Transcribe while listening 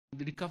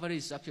The recovery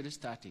is actually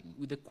starting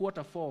with the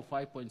quarter 4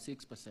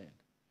 5.6%.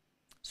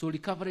 So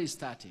recovery is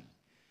starting.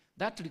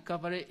 That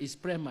recovery is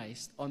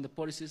premised on the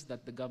policies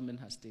that the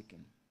government has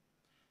taken.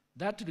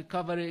 That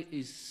recovery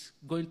is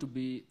going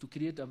to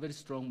create a very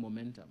strong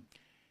momentum.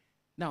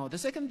 Now, the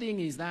second thing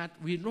is that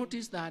we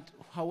noticed that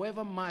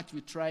however much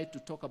we tried to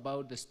talk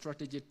about the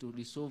strategy to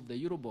resolve the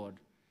Eurobond,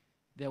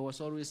 there was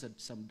always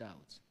some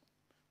doubts.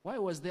 Why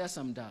was there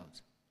some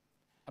doubts?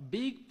 A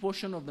big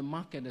portion of the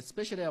market,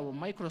 especially our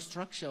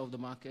microstructure of the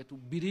market,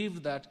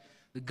 believed that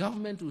the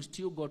government will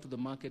still go to the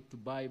market to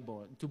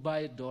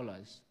buy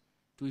dollars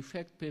to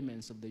effect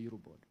payments of the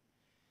Eurobond.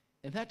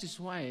 And that is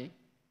why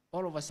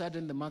all of a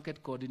sudden the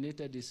market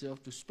coordinated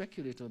itself to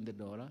speculate on the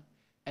dollar,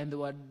 and they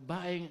were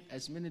buying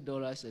as many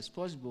dollars as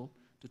possible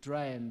to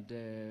try and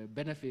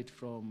benefit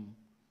from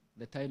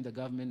the time the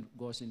government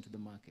goes into the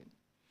market.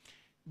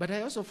 But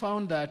I also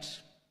found that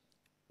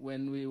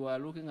when we were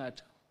looking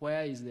at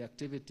where is the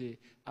activity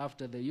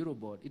after the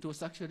Eurobond, it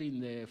was actually in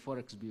the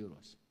forex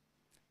bureaus.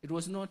 It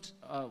was not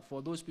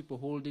for those people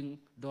holding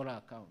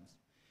dollar accounts.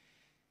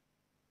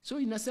 So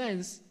in a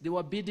sense, they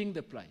were bidding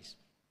the price.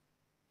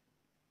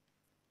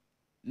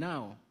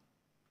 Now,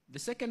 the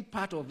second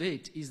part of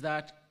it is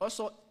that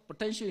also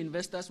potential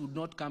investors would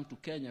not come to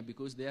Kenya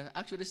because they are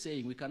actually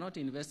saying we cannot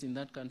invest in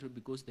that country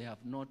because they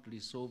have not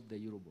resolved the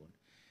Eurobond.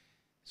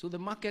 So the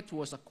market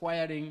was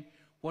acquiring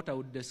what I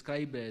would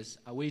describe as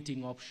a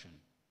waiting option.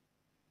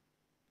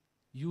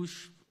 You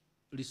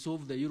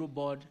resolve the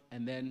Eurobond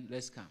and then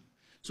let's come.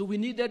 So we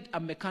needed a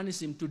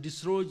mechanism to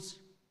dislodge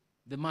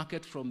the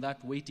market from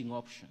that waiting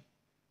option.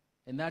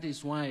 And that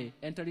is why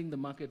entering the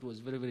market was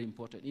very, very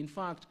important. In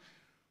fact,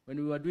 when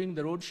we were doing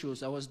the road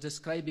shows, I was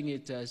describing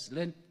it as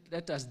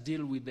let us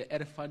deal with the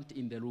elephant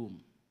in the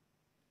room.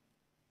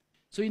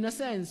 So in a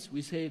sense,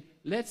 we say,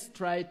 let's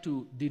try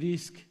to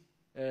de-risk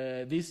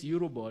this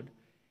Eurobond,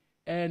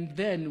 and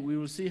then we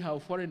will see how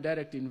foreign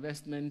direct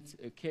investment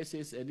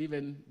cases and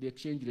even the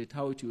exchange rate,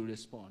 how it will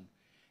respond.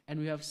 And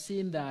we have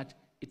seen that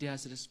it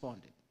has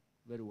responded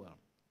very well.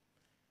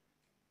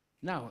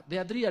 Now,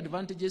 there are three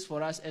advantages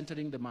for us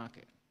entering the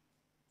market.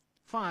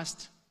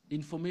 First,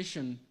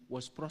 information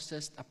was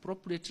processed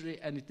appropriately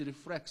and it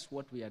reflects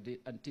what we had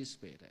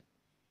anticipated.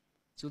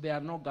 So there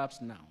are no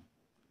gaps now.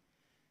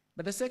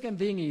 But the second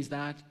thing is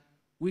that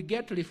we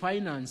get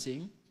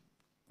refinancing,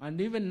 and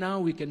even now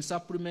we can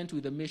supplement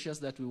with the measures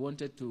that we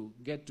wanted to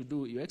get to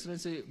do, Your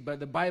Excellency, but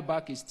the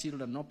buyback is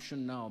still an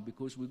option now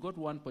because we got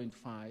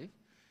 1.5,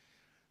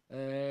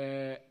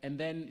 and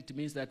then it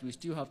means that we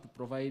still have to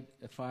provide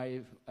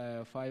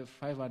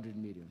 500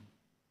 million.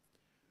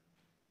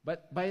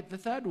 But by the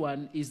third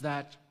one is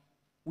that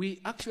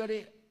we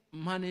actually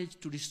managed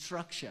to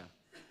restructure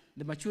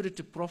the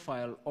maturity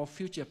profile of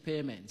future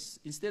payments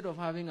instead of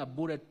having a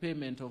bullet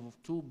payment of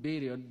 2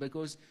 billion,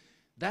 because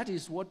that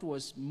is what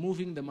was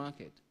moving the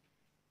market.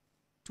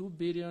 2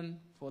 billion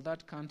for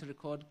that country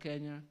called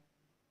Kenya.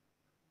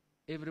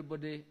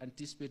 Everybody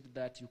anticipated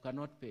that you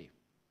cannot pay.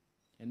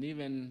 And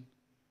even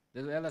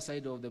the other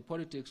side of the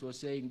politics was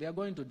saying they are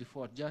going to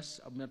default,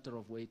 just a matter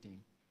of waiting.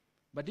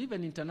 But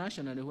even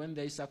internationally, when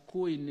there is a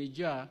coup in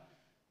Niger,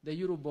 the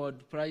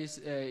Eurobond price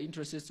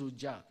interest rates will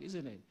jack,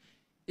 isn't it?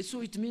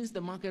 So it means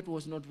the market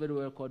was not very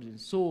well coordinated.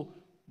 So,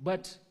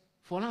 but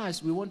for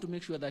us, we want to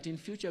make sure that in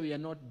future we are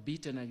not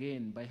beaten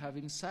again by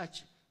having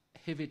such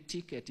heavy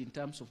ticket in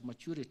terms of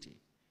maturity.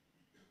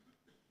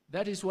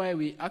 That is why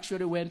we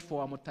actually went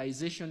for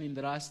amortization in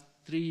the last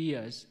 3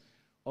 years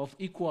of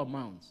equal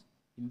amounts.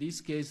 In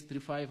this case,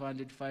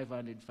 500,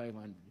 500,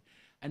 500.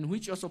 And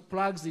which also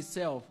plugs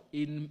itself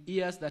in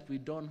years that we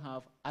don't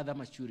have other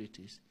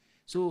maturities.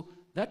 So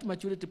that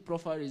maturity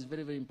profile is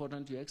very, very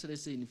important to Your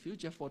Excellency in the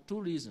future for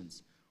two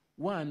reasons.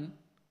 One,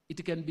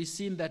 it can be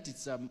seen that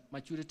it's a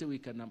maturity we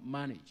can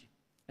manage.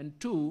 And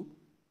two,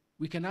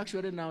 we can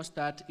actually now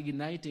start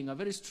igniting a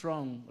very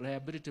strong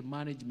liability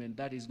management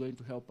that is going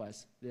to help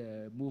us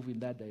move in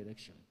that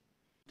direction.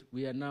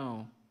 We are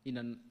now in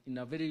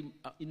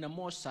a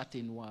more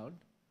certain world.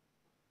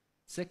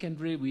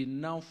 Secondly, we're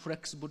now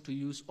flexible to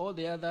use all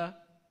the other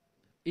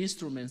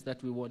instruments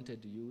that we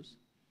wanted to use.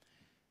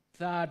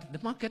 Third, the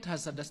market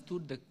has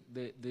understood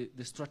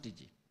the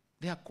strategy.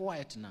 They are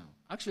quiet now.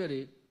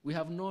 Actually, we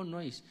have no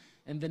noise.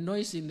 And the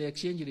noise in the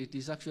exchange rate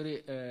is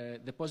actually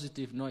the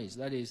positive noise.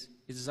 That is,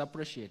 it is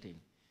appreciating.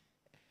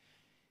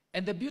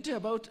 And the beauty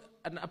about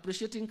an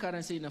appreciating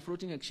currency in a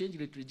floating exchange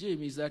rate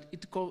regime is that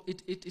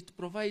it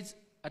provides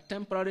a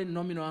temporary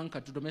nominal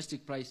anchor to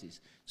domestic prices.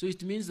 So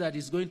it means that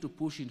it's going to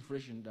push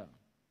inflation down.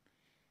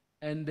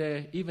 And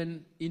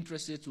even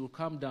interest rates will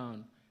come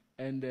down.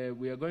 And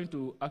we are going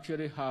to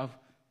actually have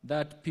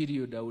that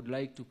period I would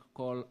like to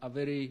call a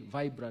very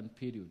vibrant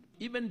period.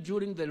 Even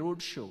during the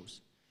road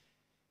shows,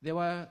 there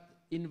were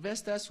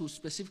investors who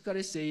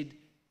specifically said,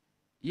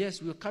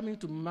 yes, we're coming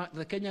to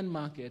the Kenyan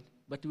market,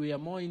 but we are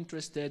more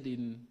interested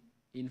in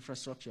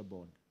infrastructure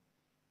bond.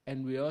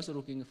 And we are also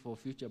looking for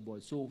future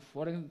bonds. So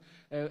foreign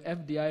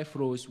FDI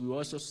flows, we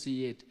also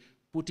see it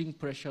putting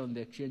pressure on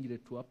the exchange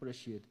rate to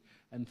appreciate.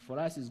 And for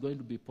us, it's going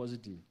to be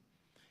positive.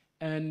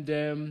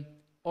 And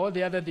All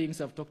the other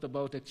things I've talked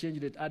about,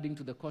 exchange rate adding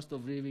to the cost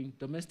of living,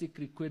 domestic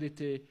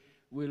liquidity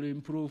will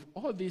improve.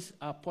 All these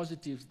are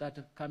positives that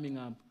are coming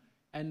up.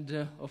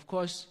 And of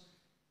course,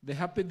 the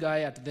happy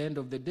guy at the end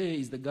of the day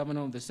is the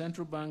governor of the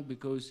central bank,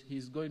 because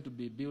he's going to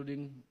be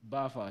building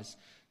buffers,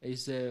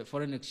 his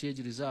foreign exchange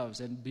reserves,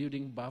 and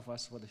building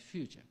buffers for the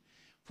future.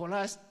 For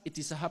us, it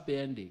is a happy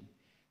ending.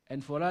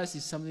 And for us,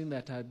 it's something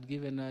that had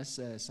given us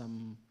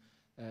some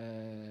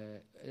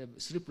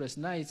sleepless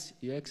nights.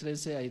 Your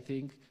Excellency, I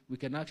think we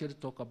can actually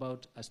talk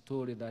about a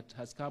story that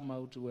has come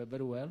out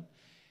very well.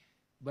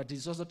 But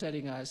it's also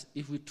telling us,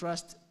 if we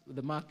trust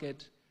the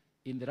market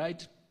in the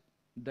right,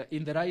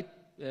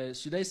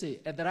 should I say,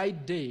 at the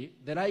right day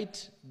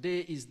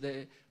is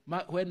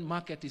when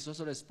market is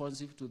also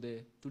responsive to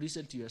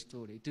listen to your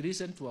story, to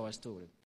listen to our story.